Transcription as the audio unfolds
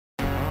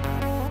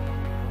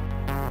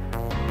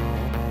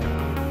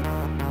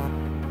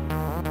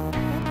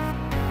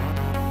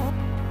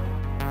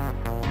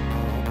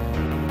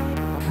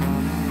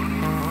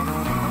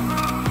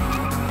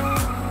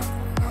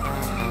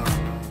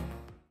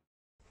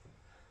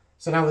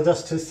So now the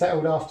dust has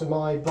settled after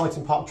my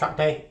Brighton Park track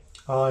day,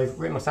 I've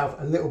written myself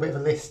a little bit of a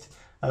list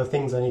of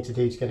things I need to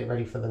do to get it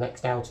ready for the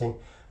next outing.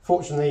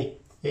 Fortunately,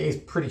 it is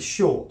pretty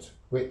short,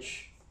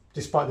 which,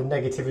 despite the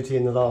negativity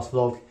in the last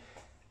vlog,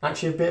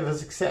 actually a bit of a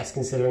success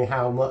considering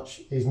how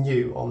much is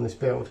new on this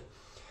build.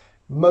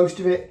 Most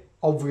of it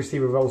obviously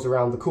revolves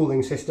around the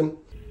cooling system.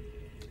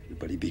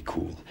 Everybody be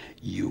cool.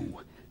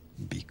 You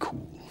be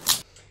cool.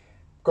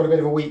 Got a bit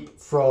of a weep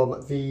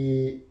from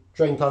the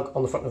drain plug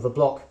on the front of the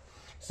block.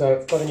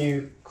 So I've got a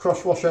new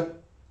cross washer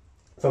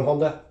from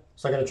Honda.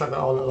 So I'm going to chuck that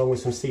on along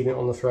with some sealant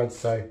on the threads.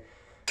 So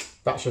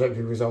that should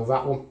hopefully resolve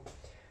that one.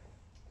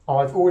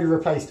 I've already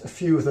replaced a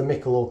few of the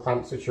nickel oil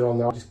clamps which are on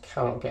there. I just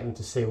cannot get them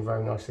to seal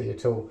very nicely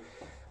at all.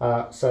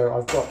 So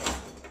I've got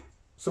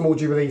some more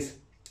Jubilees.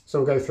 So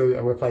we'll go through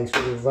and replace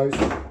all of those.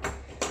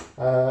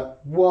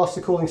 Whilst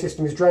the cooling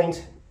system is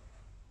drained,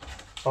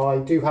 I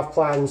do have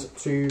plans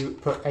to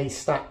put a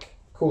stack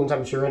cooling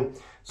temperature in.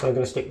 So I'm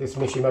going to stick this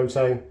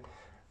Mishimoto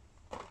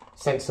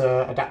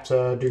sensor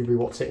adapter doobly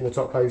what's it in the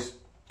top hose.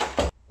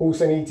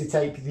 Also need to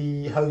take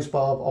the hose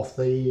barb off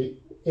the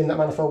inlet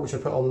manifold which I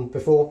put on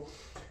before.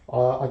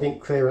 I didn't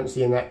clearance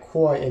the inlet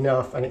quite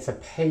enough and it's a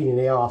pain in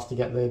the arse to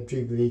get the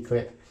Jubilee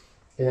clip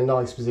in a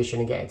nice position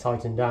and get it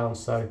tightened down.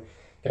 So I'm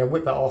going to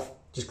whip that off,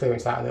 just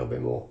clearance that a little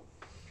bit more.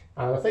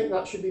 And I think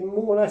that should be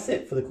more or less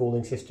it for the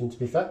cooling system, to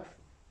be fair.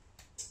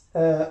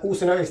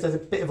 Also noticed there's a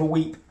bit of a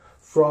weep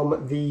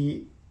from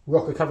the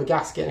rocker cover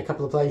gasket in a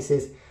couple of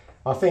places.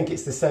 I think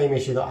it's the same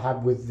issue that I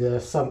had with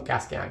the sump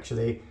gasket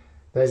actually.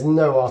 There's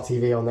no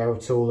RTV on there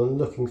at all, and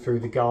looking through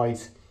the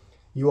guides,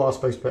 you are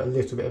supposed to put a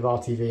little bit of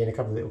RTV in a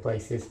couple of little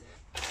places.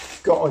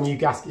 Got a new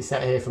gasket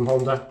set here from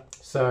Honda,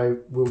 so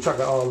we'll chuck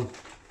that on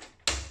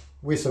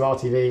with some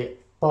RTV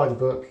by the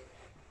book,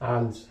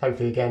 and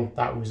hopefully again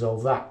that will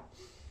resolve that.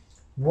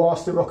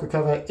 Whilst the rocker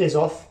cover is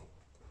off,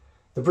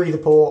 the breather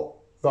port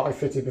that I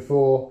fitted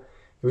before,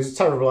 it was a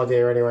terrible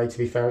idea anyway, to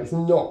be fair. It's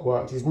not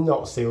worked, it's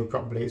not sealed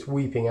properly, it's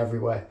weeping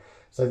everywhere.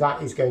 So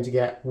that is going to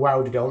get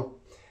welded on.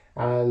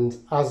 And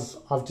as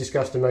I've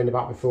discussed and moaned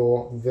about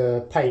before,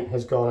 the paint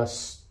has gone a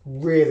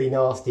really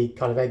nasty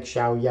kind of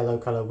eggshell yellow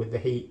colour with the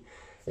heat.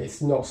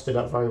 It's not stood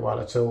up very well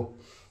at all.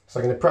 So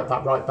I'm going to prep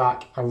that right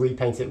back and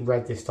repaint it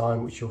red this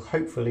time, which will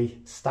hopefully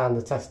stand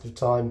the test of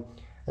time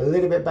a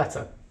little bit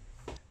better.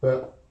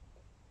 But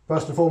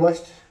first and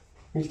foremost,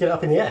 we need to get it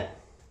up in the air.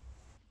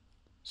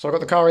 So I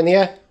got the car in the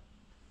air,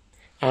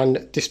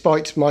 and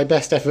despite my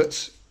best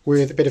efforts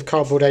with a bit of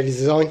cardboard aided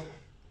design,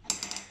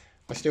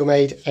 I still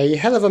made a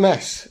hell of a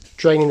mess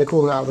draining the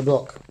coolant out of the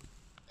block,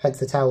 hence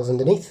the towels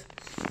underneath.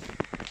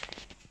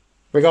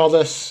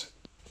 Regardless,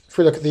 if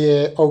we look at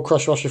the old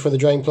cross washer for the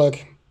drain plug,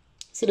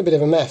 it's in a bit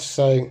of a mess,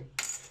 so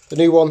the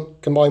new one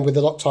combined with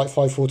the Loctite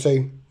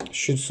 542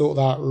 should sort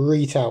that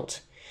right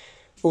out.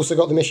 Also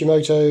got the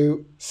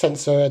Mishimoto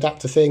sensor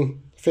adapter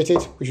thing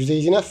fitted, which was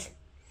easy enough,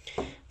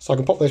 so I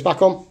can pop those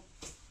back on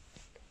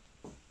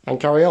and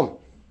carry on.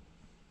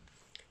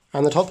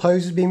 And the top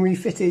hose has been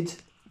refitted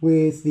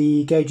with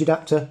the gauge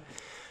adapter,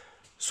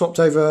 swapped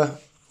over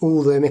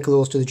all the nickel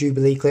oils to the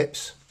Jubilee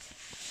clips,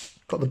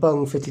 got the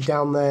bung fitted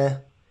down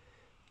there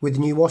with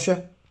the new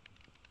washer,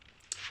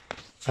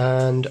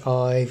 and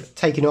I've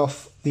taken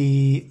off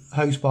the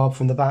hose barb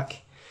from the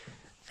back,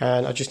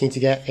 and I just need to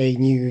get a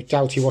new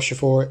Doughty washer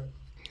for it,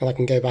 and I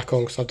can go back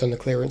on because I've done the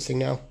clearancing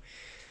now.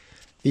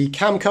 The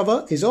cam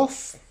cover is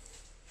off,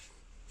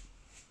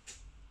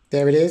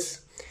 there it is.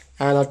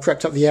 And I've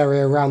prepped up the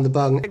area around the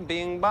bung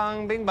Bing,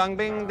 bang, bing, bang,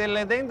 bing, ding,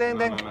 ding, ding,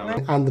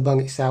 ding. and the bung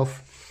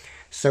itself.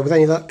 So with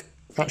any luck,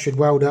 that should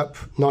weld up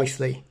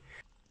nicely.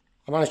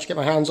 I managed to get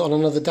my hands on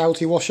another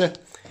Doughty washer,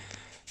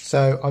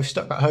 so I've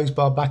stuck that hose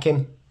bar back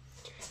in.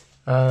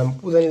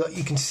 With any luck,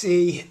 you can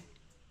see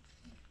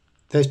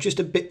there's just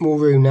a bit more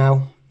room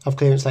now. I've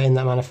clearanced that in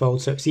that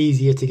manifold, so it's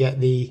easier to get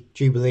the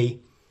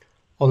Jubilee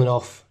on and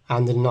off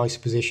and in a nicer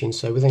position.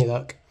 So with any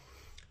luck,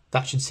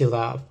 that should seal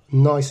that up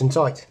nice and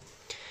tight.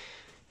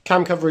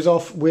 Cam cover is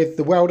off with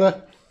the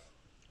welder,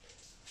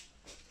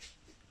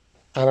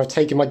 and I've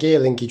taken my gear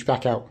linkage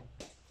back out.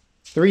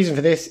 The reason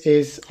for this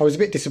is I was a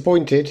bit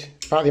disappointed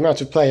about the amount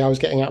of play I was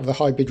getting out of the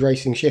hybrid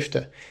racing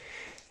shifter,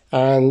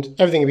 and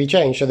everything had been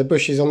changed. So the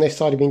bushes on this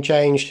side have been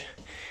changed,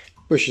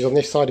 bushes on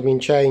this side have been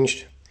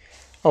changed,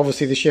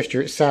 obviously the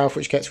shifter itself,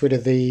 which gets rid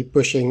of the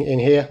bushing in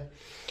here.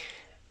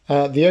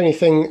 The only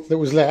thing that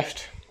was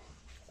left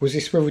was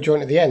this swivel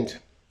joint at the end,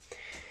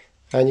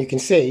 and you can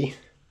see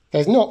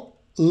there's not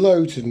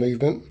loads of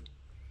movement,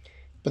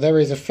 but there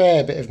is a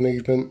fair bit of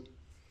movement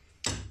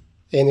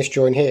in this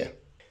joint here.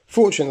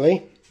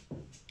 Fortunately,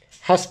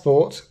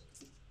 Hasport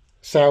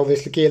sell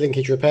this gear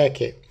linkage repair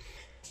kit,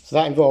 so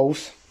that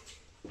involves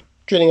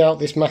drilling out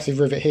this massive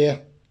rivet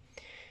here,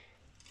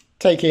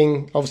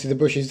 taking obviously the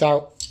bushes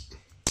out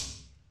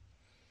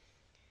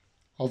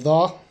of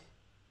there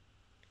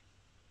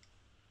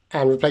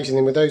and replacing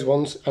them with those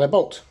ones and a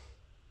bolt.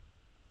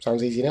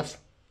 Sounds easy enough.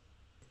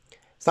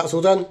 So that's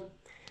all done.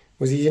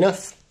 Was easy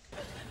enough.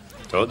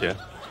 Told you.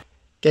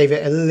 Gave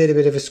it a little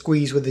bit of a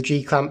squeeze with the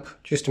G-clamp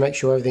just to make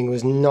sure everything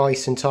was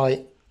nice and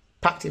tight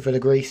packed it full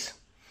of grease,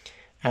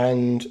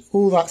 and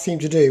all that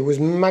seemed to do was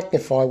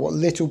magnify what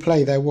little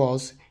play there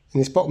was in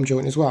this bottom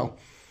joint as well.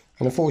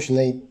 And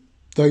unfortunately,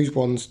 those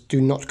ones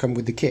do not come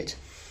with the kit.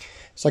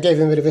 So I gave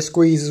them a bit of a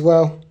squeeze as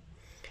well,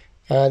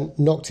 and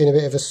knocked in a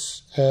bit of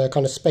a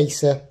kind of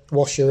spacer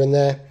washer in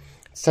there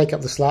to take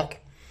up the slack.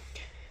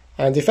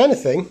 And if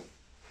anything,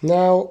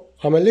 now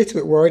I'm a little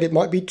bit worried it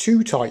might be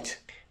too tight.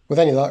 With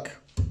any luck,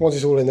 once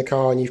it's all in the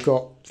car and you've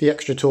got the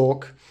extra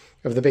torque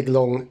of the big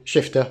long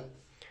shifter,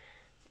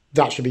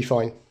 that should be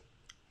fine.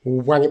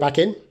 We'll wang it back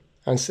in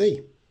and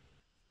see.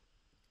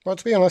 Well,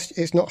 to be honest,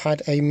 it's not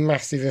had a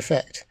massive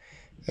effect.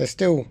 There's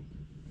still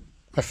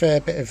a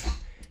fair bit of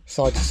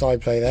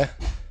side-to-side play there.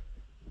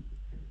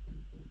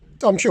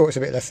 I'm sure it's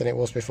a bit less than it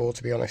was before,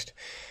 to be honest.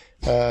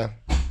 But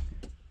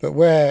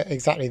where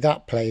exactly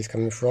that play is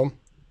coming from,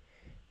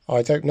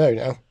 I don't know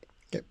now.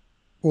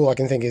 All I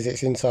can think is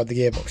it's inside the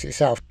gearbox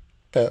itself.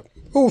 But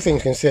all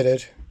things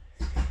considered,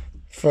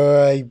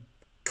 for a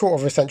quarter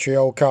of a century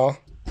old car,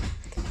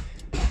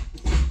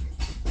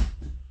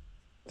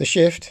 the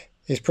shift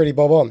is pretty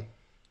bob on.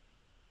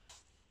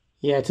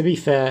 Yeah, to be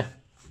fair,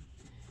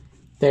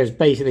 there's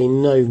basically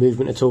no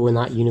movement at all in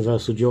that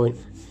universal joint.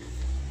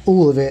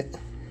 All of it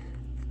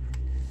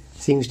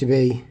seems to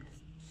be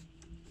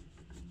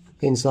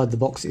inside the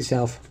box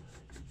itself.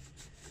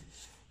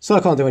 So I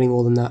can't do any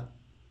more than that.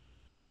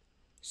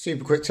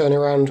 Super quick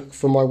turnaround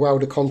for my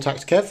welder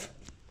contact, Kev.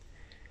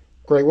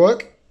 Great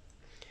work.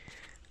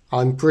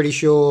 I'm pretty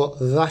sure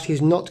that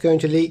is not going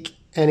to leak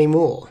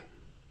anymore.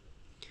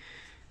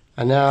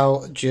 And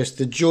now just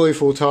the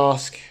joyful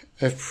task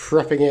of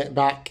prepping it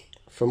back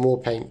for more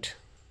paint.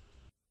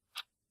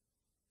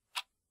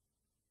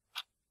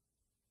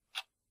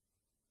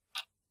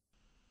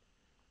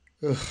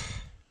 Ugh.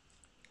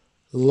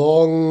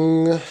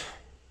 Long.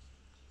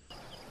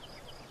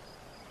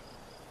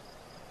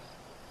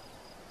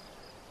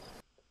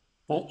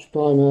 Batch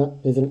primer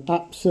is an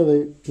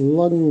absolute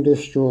lung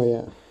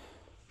destroyer.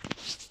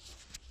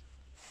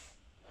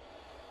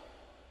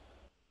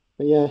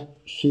 But yeah,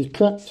 she's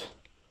prepped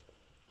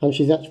and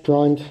she's etch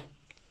primed.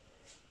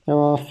 There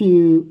are a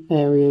few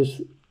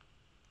areas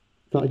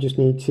that I just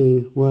need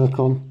to work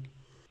on,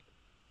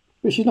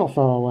 but she's not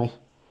far away.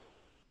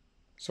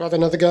 So I had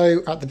another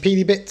go at the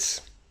peely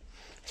bits,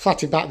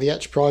 flatted back the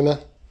etch primer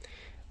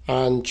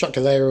and chucked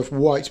a layer of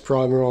white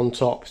primer on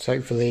top to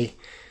hopefully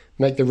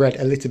make the red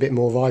a little bit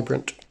more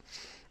vibrant.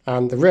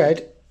 And the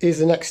red is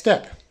the next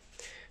step.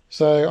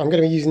 So I'm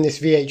going to be using this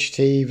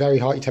VHT, very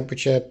high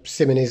temperature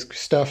Simonese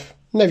stuff.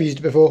 Never used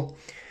it before.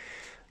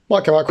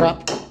 Might come out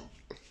crap, but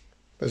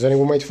there's only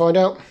one way to find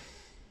out.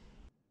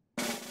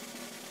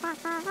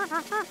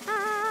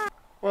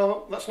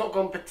 Well, that's not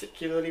gone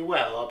particularly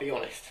well, I'll be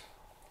honest.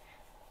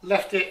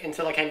 Left it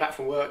until I came back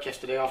from work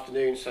yesterday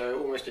afternoon, so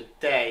almost a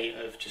day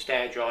of just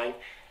air drying,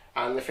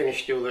 and the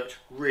finish still looked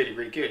really,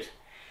 really good.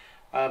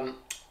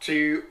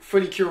 To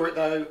fully cure it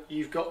though,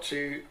 you've got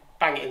to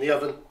bang it in the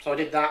oven. So I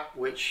did that,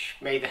 which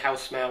made the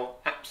house smell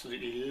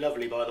absolutely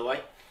lovely, by the way.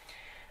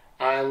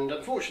 And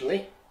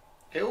unfortunately,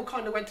 it all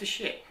kind of went to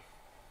shit.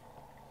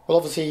 Well,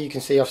 obviously you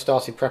can see I've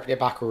started prepping it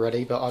back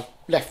already, but I've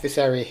left this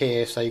area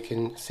here so you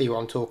can see what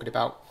I'm talking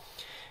about.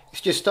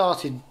 It's just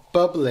started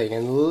bubbling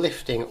and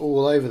lifting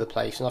all over the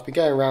place, and I've been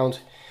going around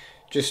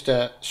just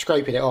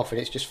scraping it off, and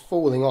it's just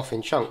falling off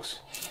in chunks.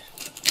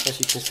 As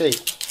you can see,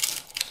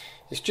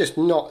 it's just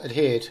not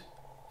adhered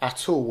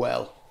at all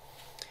well.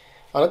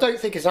 And I don't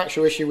think it's an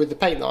actual issue with the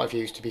paint that I've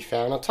used, to be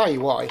fair, and I'll tell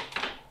you why.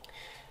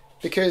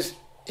 Because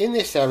in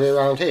this area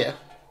around here,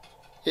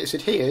 it's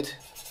adhered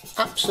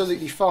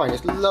absolutely fine.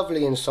 It's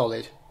lovely and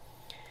solid.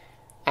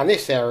 And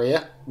this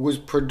area was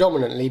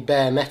predominantly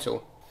bare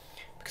metal,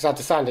 because I had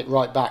to sand it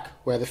right back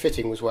where the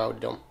fitting was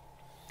welded on.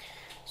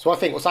 So I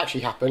think what's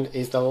actually happened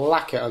is the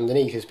lacquer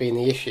underneath has been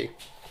the issue.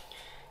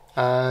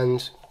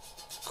 And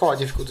quite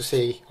difficult to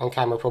see on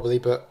camera probably,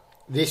 but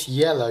this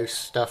yellow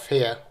stuff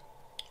here,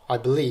 I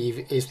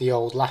believe, is the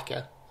old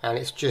lacquer, and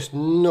it's just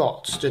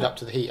not stood up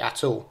to the heat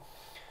at all.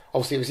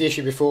 Obviously it was the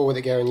issue before with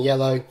it going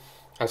yellow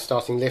and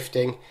starting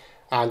lifting,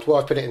 and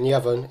while I've put it in the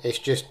oven, it's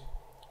just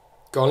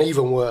gone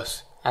even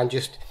worse and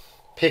just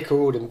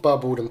pickled and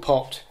bubbled and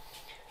popped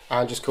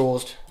and just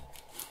caused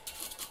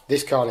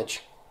this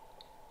carnage.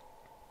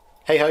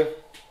 Hey ho,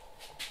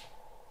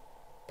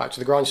 back to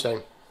the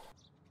grindstone.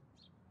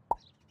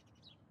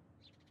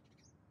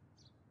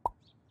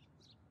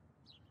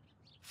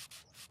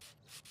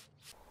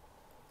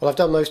 Well, I've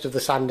done most of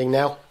the sanding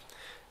now,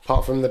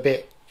 apart from the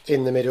bit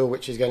in the middle,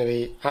 which is going to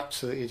be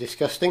absolutely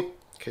disgusting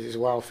because it's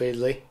wild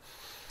fiddly.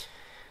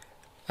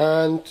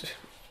 And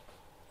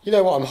you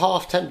know what, I'm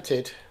half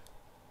tempted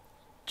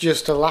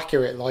just to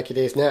lacquer it like it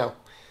is now.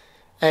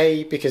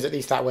 A, because at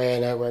least that way I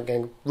know we're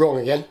going wrong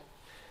again,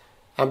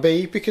 and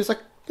B, because I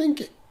think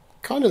it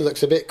kind of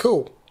looks a bit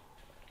cool.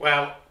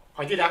 Well,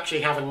 I did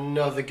actually have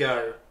another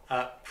go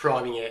at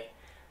priming it,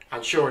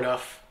 and sure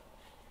enough,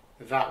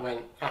 that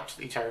went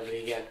absolutely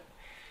terribly again.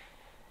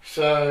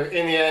 So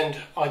in the end,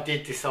 I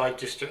did decide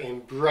just to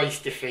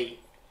embrace defeat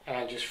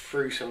and just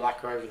threw some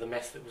lacquer over the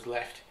mess that was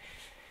left.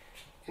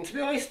 And to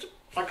be honest,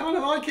 I kind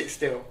of like it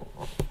still.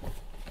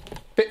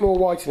 Bit more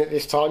white in it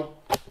this time,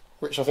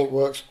 which I think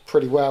works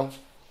pretty well.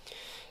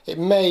 It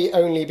may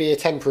only be a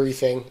temporary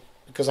thing,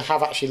 because I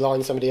have actually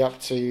lined somebody up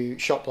to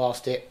shot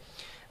blast it,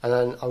 and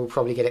then I will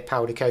probably get it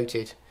powder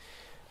coated.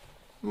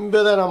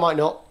 But then I might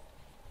not.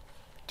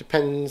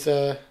 Depends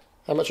how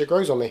much it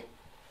grows on me.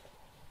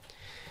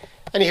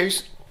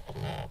 Anywho's,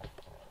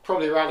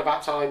 probably around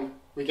about time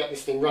we get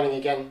this thing running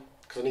again,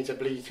 because I need to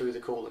bleed through the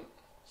coolant.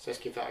 So let's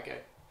give that a go.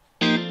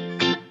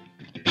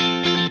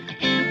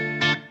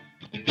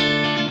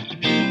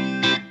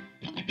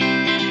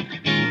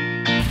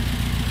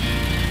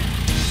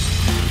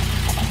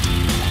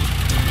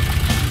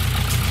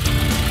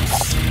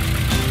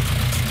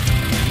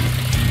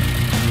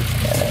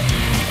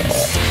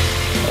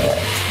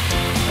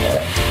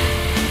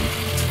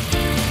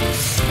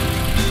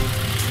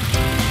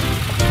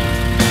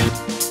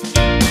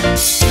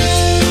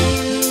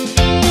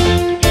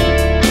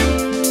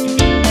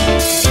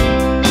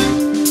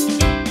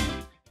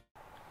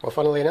 Well,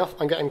 funnily enough,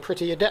 I'm getting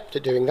pretty adept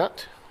at doing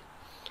that.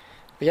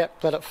 But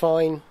yep, bled up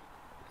fine,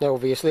 no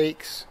obvious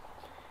leaks,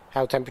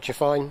 how temperature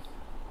fine,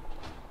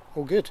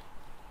 all good.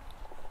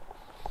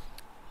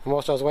 And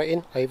whilst I was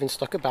waiting, I even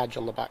stuck a badge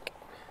on the back.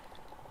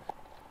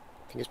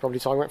 I think it's probably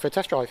time I went for a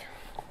test drive.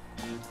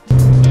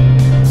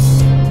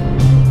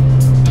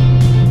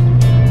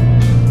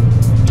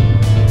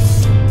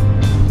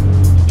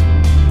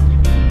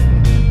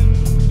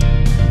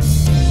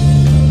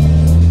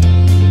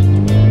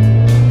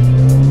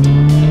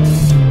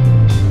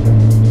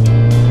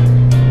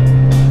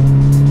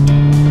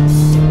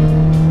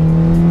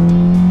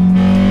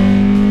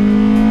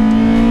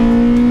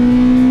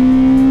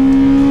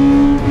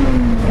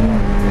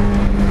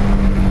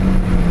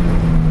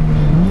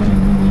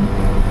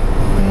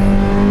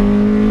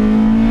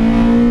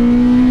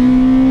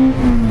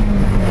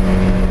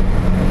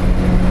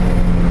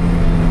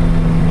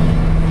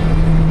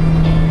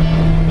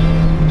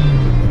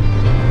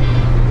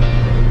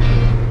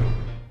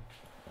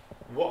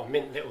 What a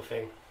mint little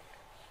thing.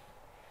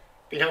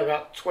 Been home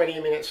about 20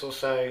 minutes or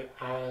so,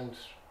 and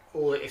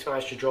all that it's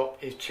managed to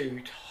drop is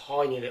 2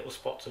 tiny little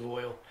spots of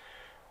oil,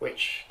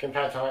 which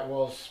compared to how it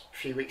was a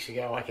few weeks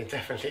ago, I can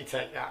definitely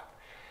take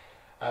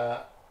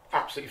that.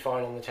 Absolutely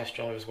fine on the test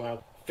drive as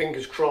well.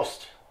 Fingers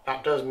crossed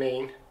that does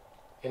mean,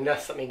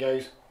 unless something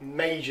goes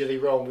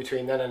majorly wrong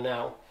between then and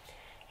now,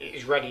 it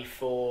is ready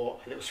for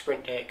a little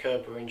sprint day at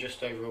Kerber in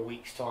just over a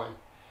week's time.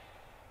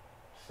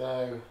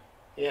 So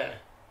yeah,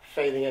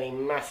 failing any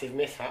massive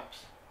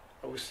mishaps,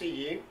 I will see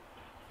you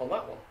on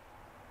that one.